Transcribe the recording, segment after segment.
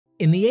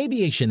In the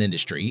aviation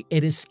industry,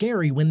 it is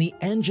scary when the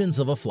engines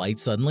of a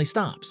flight suddenly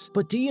stops.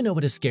 But do you know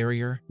what is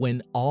scarier?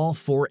 When all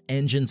four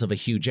engines of a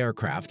huge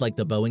aircraft like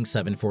the Boeing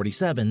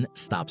 747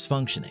 stops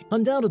functioning.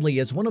 Undoubtedly,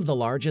 as one of the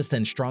largest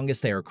and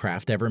strongest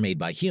aircraft ever made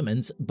by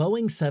humans,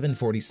 Boeing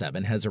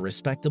 747 has a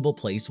respectable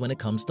place when it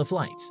comes to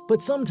flights.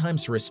 But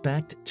sometimes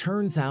respect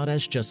turns out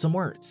as just some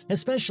words,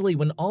 especially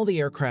when all the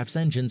aircraft's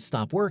engines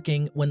stop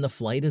working when the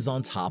flight is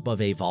on top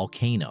of a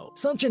volcano.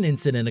 Such an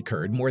incident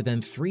occurred more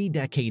than 3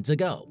 decades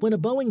ago when a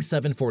Boeing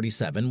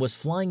 747 was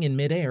flying in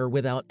midair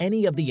without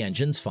any of the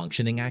engines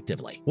functioning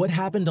actively. What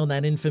happened on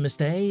that infamous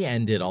day,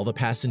 and did all the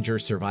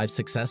passengers survive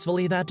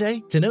successfully that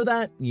day? To know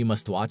that, you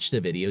must watch the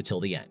video till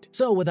the end.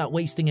 So without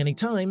wasting any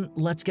time,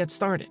 let's get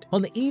started.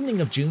 On the evening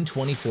of June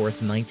 24,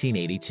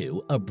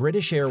 1982, a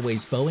British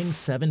Airways Boeing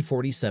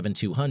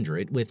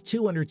 747-200 with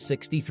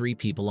 263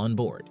 people on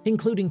board,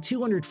 including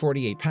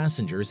 248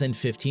 passengers and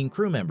 15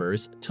 crew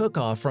members, took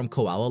off from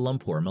Kuala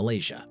Lumpur,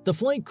 Malaysia. The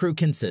flight crew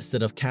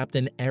consisted of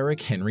Captain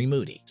Eric Henry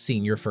Moody,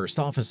 Senior First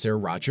Officer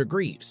Roger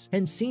Greaves,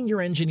 and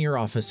Senior Engineer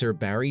Officer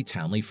Barry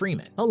Townley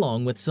Freeman,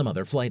 along with some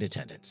other flight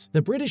attendants.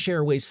 The British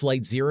Airways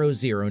Flight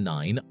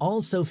 009,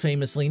 also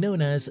famously known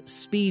as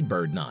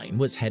Speedbird 9,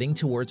 was heading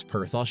towards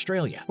Perth,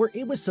 Australia, where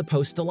it was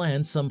supposed to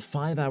land some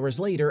 5 hours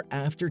later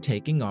after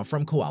taking off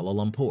from Kuala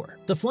Lumpur.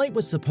 The flight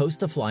was supposed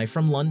to fly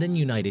from London,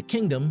 United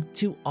Kingdom,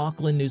 to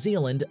Auckland, New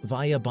Zealand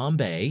via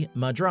Bombay,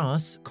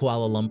 Madras,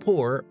 Kuala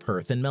Lumpur,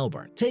 Perth, and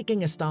Melbourne,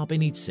 taking a stop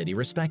in each city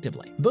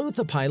respectively. Both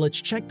the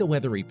pilots checked the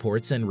weather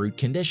reports and route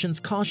conditions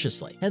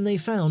cautiously, and they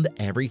found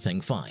everything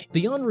fine.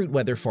 The en route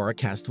weather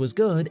forecast was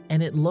good,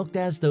 and it looked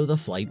as though the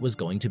flight was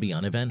going to be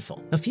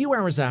uneventful. A few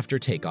hours after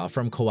takeoff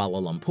from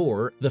Kuala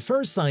Lumpur, the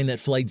first sign that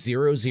Flight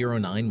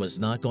 009 was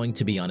not going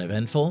to be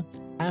uneventful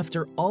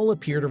after all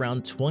appeared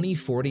around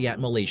 2040 at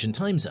Malaysian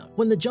time zone,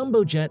 when the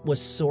jumbo jet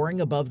was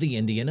soaring above the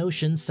Indian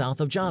Ocean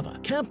south of Java.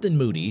 Captain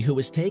Moody, who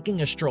was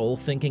taking a stroll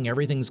thinking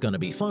everything's gonna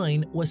be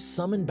fine, was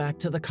summoned back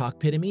to the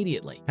cockpit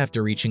immediately.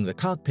 After reaching the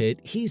cockpit,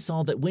 he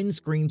saw that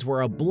windscreens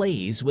were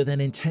ablaze with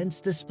an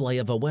intense display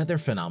of a weather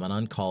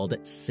phenomenon called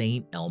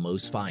St.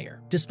 Elmo's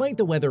fire. Despite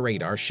the weather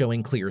radar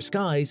showing clear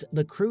skies,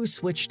 the crew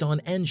switched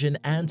on engine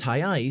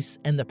anti-ice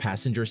and the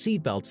passenger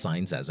seatbelt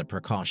signs as a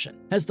precaution.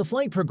 As the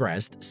flight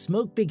progressed,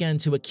 smoke began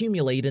to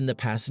accumulate in the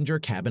passenger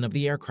cabin of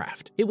the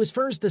aircraft. It was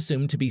first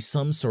assumed to be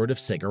some sort of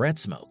cigarette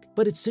smoke,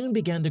 but it soon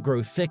began to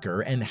grow thicker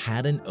and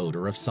had an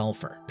odor of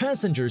sulfur.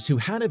 Passengers who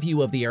had a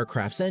view of the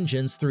aircraft's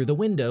engines through the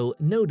window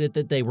noted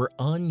that they were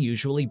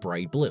unusually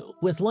bright blue,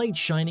 with light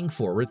shining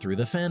forward through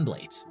the fan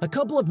blades. A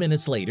couple of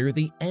minutes later,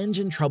 the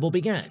engine trouble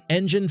began.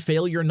 "Engine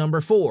failure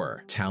number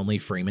 4, Townley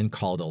Freeman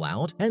called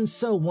aloud, and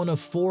so one of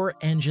 4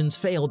 engines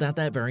failed at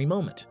that very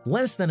moment.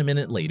 Less than a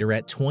minute later,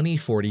 at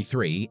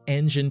 20:43,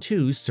 engine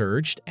 2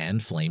 surged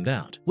and flamed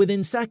out.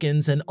 Within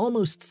seconds and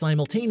almost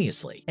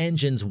simultaneously,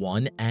 engines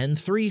 1 and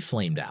 3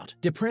 flamed out,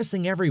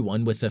 depressing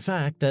everyone with the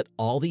fact that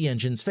all the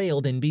engines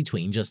failed in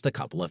between just a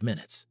couple of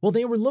minutes. While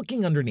they were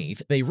looking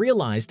underneath, they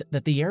realized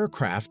that the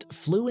aircraft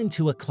flew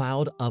into a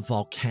cloud of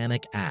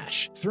volcanic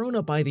ash thrown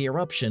up by the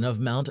eruption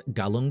of Mount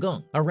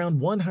Galunggung, around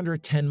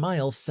 110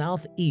 miles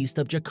southeast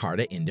of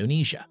Jakarta,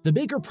 Indonesia. The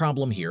bigger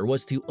problem here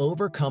was to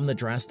overcome the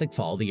drastic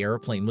fall the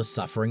airplane was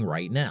suffering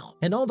right now,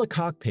 and all the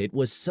cockpit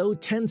was so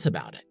tense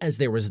about it, as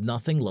there was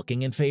nothing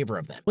looking in favor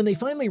of them. When they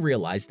finally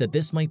realized that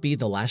this might be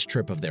the last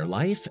trip of their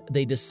life,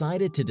 they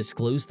decided to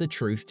disclose the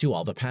truth to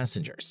all the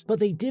passengers. But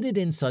they did it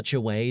in such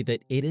a way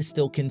that it is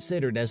still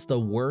considered as the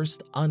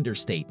worst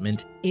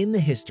understatement in the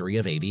history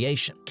of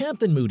aviation.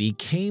 Captain Moody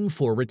came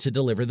forward to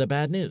deliver the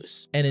bad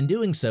news, and in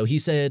doing so, he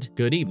said,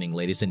 "Good evening,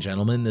 ladies and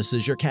gentlemen, this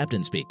is your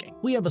captain speaking.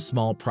 We have a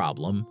small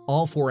problem.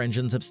 All 4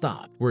 engines have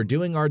stopped. We're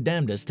doing our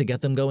damnedest to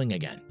get them going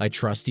again. I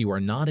trust you are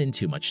not in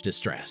too much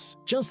distress."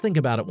 Just think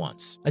about it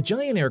once. A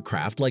giant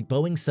aircraft like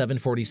Boeing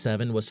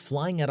 747 was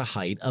flying at a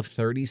height of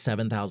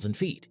 37,000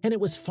 feet, and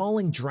it was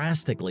falling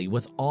drastically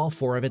with all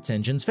 4 of its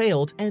engines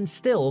failed, and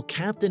still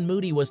Captain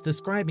Moody was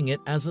describing it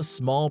as a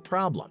small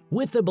problem,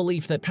 with the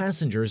belief that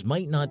passengers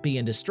might not be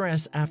in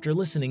distress after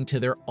listening to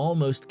their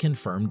almost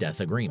confirmed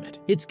death agreement.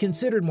 It's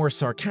considered more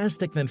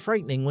sarcastic than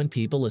frightening when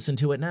people listen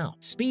to it now.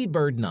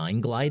 Speedbird 9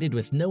 glided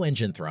with no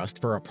engine thrust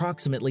for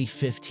approximately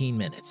 15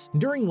 minutes,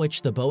 during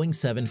which the Boeing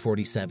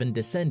 747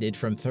 descended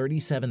from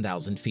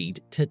 37,000 feet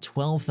to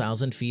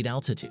 12,000 feet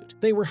altitude.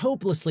 They were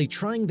hopelessly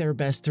trying their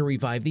best to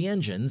revive the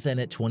engines, and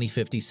at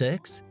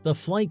 20:56, the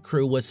flight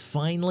crew was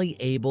finally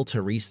able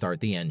to restart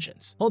the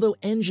engines, although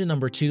engine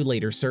number 2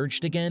 later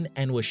surged again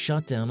and was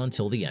shut down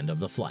until the end of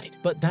the flight.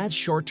 But that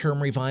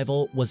short-term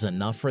revival was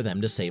enough for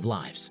them to save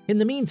lives. In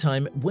the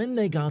meantime, when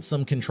they got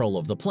some control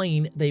of the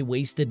plane, they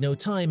wasted no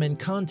time and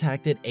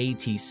contacted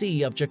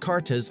ATC of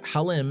Jakarta's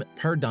Halim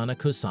Perdana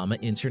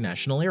Kusuma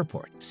International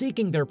Airport,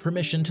 seeking their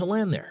permission to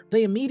land there.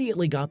 They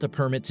immediately got the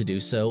permit to do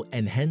so,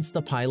 and hence the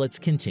the pilots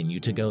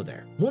continued to go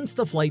there. Once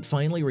the flight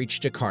finally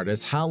reached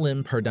Jakarta's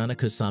Halim Perdana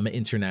Kusuma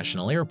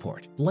International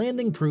Airport,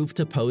 landing proved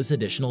to pose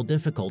additional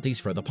difficulties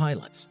for the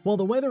pilots. While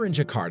the weather in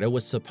Jakarta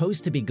was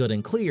supposed to be good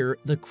and clear,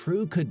 the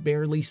crew could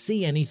barely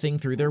see anything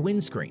through their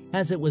windscreen,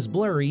 as it was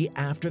blurry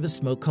after the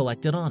smoke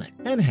collected on it,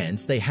 and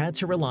hence they had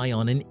to rely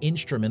on an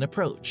instrument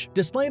approach.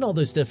 Despite all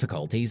those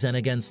difficulties and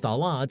against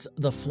all odds,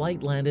 the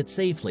flight landed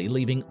safely,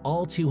 leaving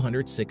all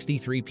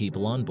 263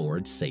 people on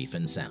board safe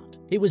and sound.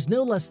 It was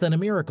no less than a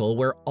miracle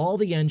where all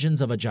the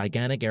engines of a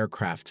gigantic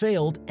aircraft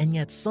failed, and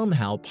yet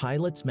somehow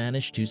pilots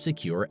managed to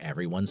secure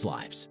everyone's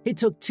lives. It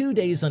took 2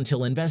 days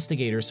until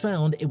investigators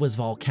found it was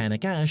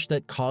volcanic ash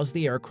that caused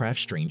the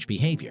aircraft's strange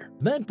behavior.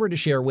 That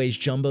British Airways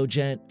jumbo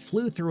jet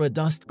flew through a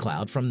dust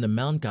cloud from the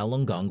Mount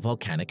Galunggung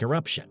volcanic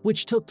eruption,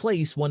 which took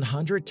place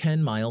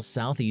 110 miles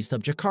southeast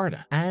of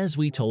Jakarta, as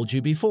we told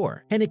you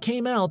before, and it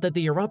came out that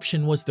the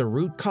eruption was the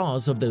root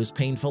cause of those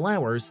painful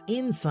hours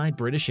inside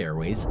British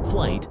Airways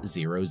Flight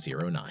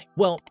 009.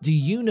 Well, do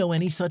you know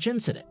any such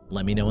incident?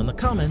 Let me know in the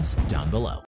comments down below.